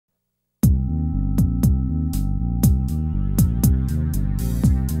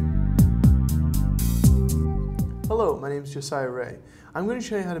Hello, my name is Josiah Rea. I'm going to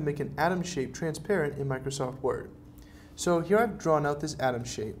show you how to make an atom shape transparent in Microsoft Word. So here I've drawn out this atom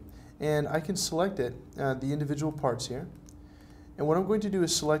shape, and I can select it, the individual parts here. And what I'm going to do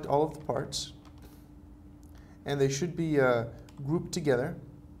is select all of the parts, and they should be grouped together.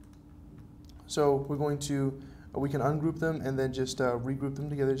 So we can ungroup them and then just regroup them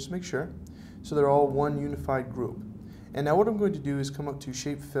together, just to make sure. So they're all one unified group. And now what I'm going to do is come up to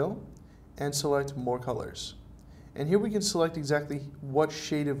Shape Fill and select More Colors. And here we can select exactly what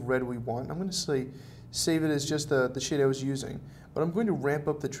shade of red we want. I'm going to save it as just the shade I was using, but I'm going to ramp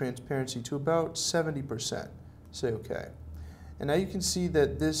up the transparency to about 70%. Say OK. And now you can see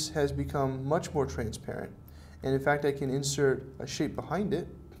that this has become much more transparent. And in fact, I can insert a shape behind it.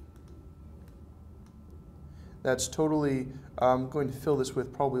 That's totally, I'm going to fill this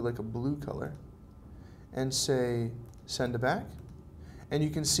with probably like a blue color and say send to back. And you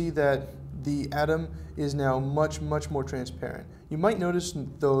can see that the atom is now much more transparent. You might notice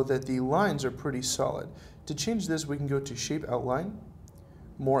though that the lines are pretty solid. To change this, we can go to Shape Outline,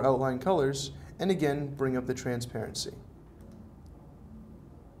 More Outline Colors, and again bring up the transparency.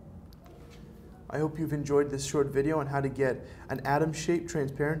 I hope you've enjoyed this short video on how to get an atom shape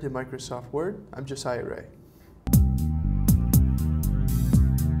transparent in Microsoft Word. I'm Josiah Rea.